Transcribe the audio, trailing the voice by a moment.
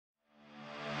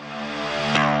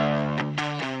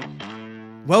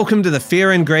Welcome to the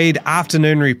Fear and Greed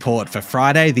Afternoon Report for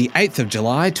Friday, the 8th of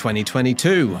July,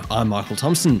 2022. I'm Michael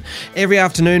Thompson. Every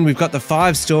afternoon, we've got the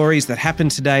 5 stories that happened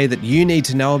today that you need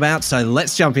to know about, so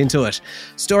let's jump into it.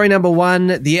 Story number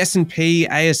 1, the S&P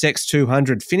ASX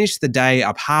 200 finished the day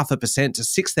up 0.5% to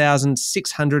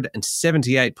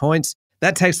 6,678 points.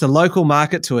 That takes the local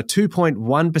market to a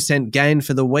 2.1% gain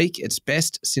for the week, its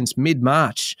best since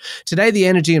mid-March. Today, the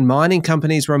energy and mining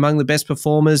companies were among the best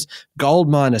performers.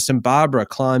 Gold miner St Barbara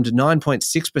climbed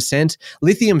 9.6%.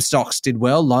 Lithium stocks did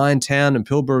well. Liontown and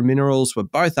Pilbara Minerals were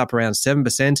both up around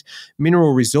 7%.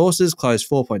 Mineral Resources closed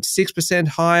 4.6%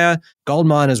 higher. Gold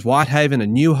miners Whitehaven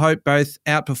and New Hope both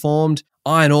outperformed.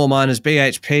 Iron ore miners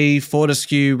BHP,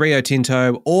 Fortescue, Rio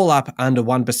Tinto, all up under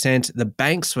 1%. The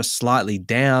banks were slightly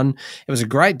down. It was a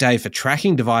great day for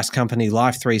tracking device company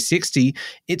Life360.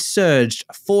 It surged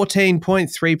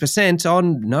 14.3%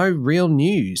 on no real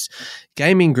news.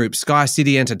 Gaming group Sky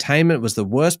City Entertainment was the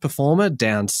worst performer,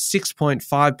 down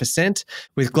 6.5%,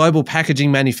 with global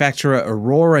packaging manufacturer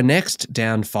Aurora next,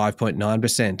 down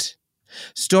 5.9%.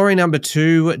 Story number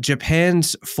 2,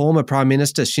 Japan's former Prime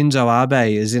Minister Shinzo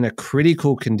Abe is in a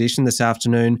critical condition this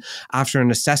afternoon after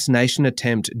an assassination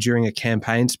attempt during a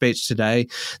campaign speech today.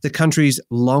 The country's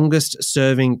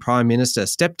longest-serving Prime Minister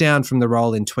stepped down from the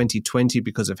role in 2020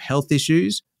 because of health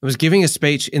issues. He was giving a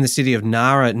speech in the city of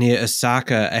Nara near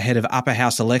Osaka ahead of upper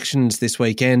house elections this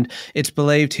weekend. It's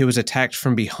believed he was attacked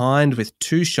from behind with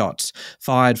 2 shots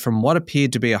fired from what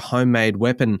appeared to be a homemade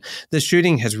weapon. The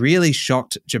shooting has really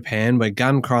shocked Japan, where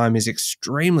gun crime is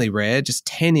extremely rare, just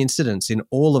 10 incidents in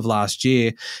all of last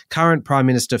year. Current Prime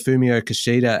Minister Fumio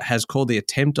Kishida has called the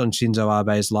attempt on Shinzo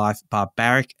Abe's life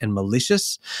barbaric and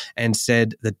malicious and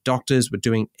said the doctors were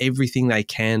doing everything they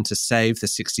can to save the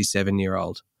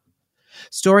 67-year-old.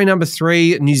 Story number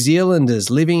 3, New Zealanders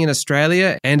living in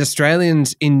Australia and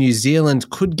Australians in New Zealand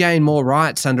could gain more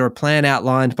rights under a plan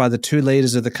outlined by the 2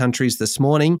 leaders of the countries this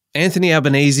morning. Anthony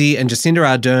Albanese and Jacinda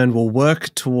Ardern will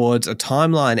work towards a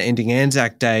timeline ending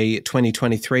Anzac Day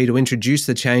 2023 to introduce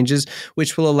the changes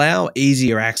which will allow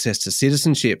easier access to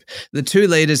citizenship. The 2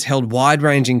 leaders held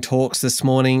wide-ranging talks this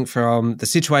morning, from the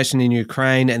situation in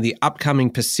Ukraine and the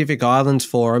upcoming Pacific Islands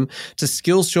Forum to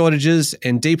skills shortages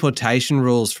and deportation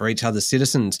rules for each other's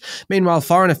citizens. Meanwhile,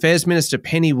 Foreign Affairs Minister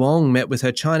Penny Wong met with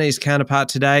her Chinese counterpart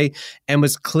today and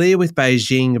was clear with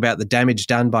Beijing about the damage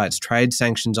done by its trade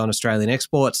sanctions on Australian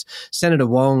exports. Senator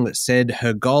Wong said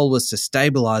her goal was to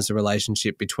stabilise the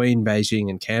relationship between Beijing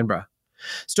and Canberra.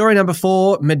 Story number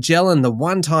 4, Magellan, the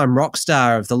one-time rock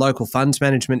star of the local funds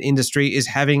management industry, is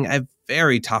having a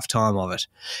very tough time of it.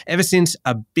 Ever since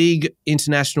a big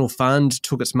international fund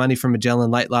took its money from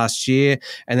Magellan late last year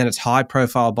and then its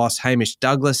high-profile boss Hamish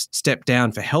Douglass stepped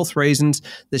down for health reasons,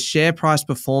 the share price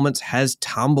performance has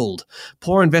tumbled.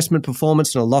 Poor investment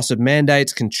performance and a loss of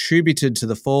mandates contributed to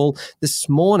the fall. This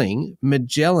morning,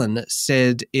 Magellan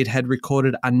said it had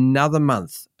recorded another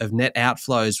month of net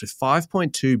outflows with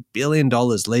 $5.2 billion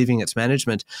leaving its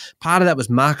management. Part of that was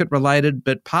market-related,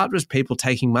 but part was people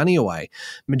taking money away.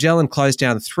 Magellan closed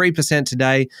down 3%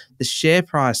 today. The share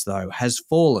price, though, has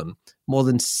fallen more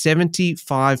than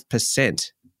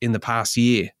 75% in the past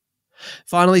year.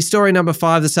 Finally, story number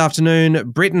 5 this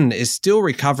afternoon. Britain is still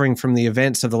recovering from the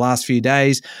events of the last few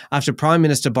days after Prime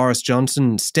Minister Boris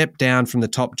Johnson stepped down from the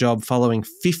top job following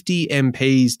 50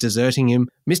 MPs deserting him.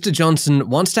 Mr Johnson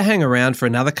wants to hang around for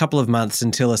another couple of months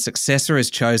until a successor is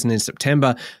chosen in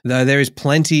September. Though there is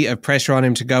plenty of pressure on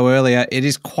him to go earlier, it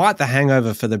is quite the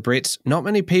hangover for the Brits. Not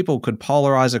many people could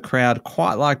polarise a crowd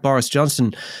quite like Boris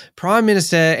Johnson. Prime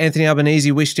Minister Anthony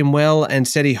Albanese wished him well and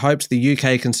said he hopes the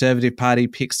UK Conservative Party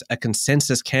picks a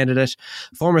consensus candidate.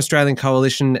 Former Australian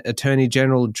Coalition Attorney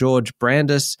General George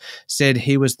Brandis said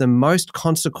he was the most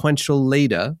consequential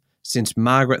leader since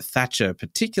Margaret Thatcher,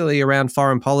 particularly around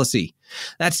foreign policy.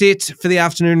 That's it for the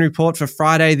afternoon report for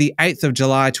Friday, the 8th of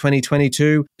July,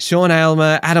 2022. Sean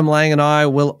Aylmer, Adam Lang and I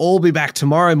will all be back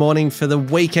tomorrow morning for the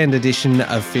weekend edition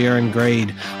of Fear and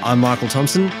Greed. I'm Michael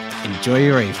Thompson. Enjoy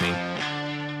your evening.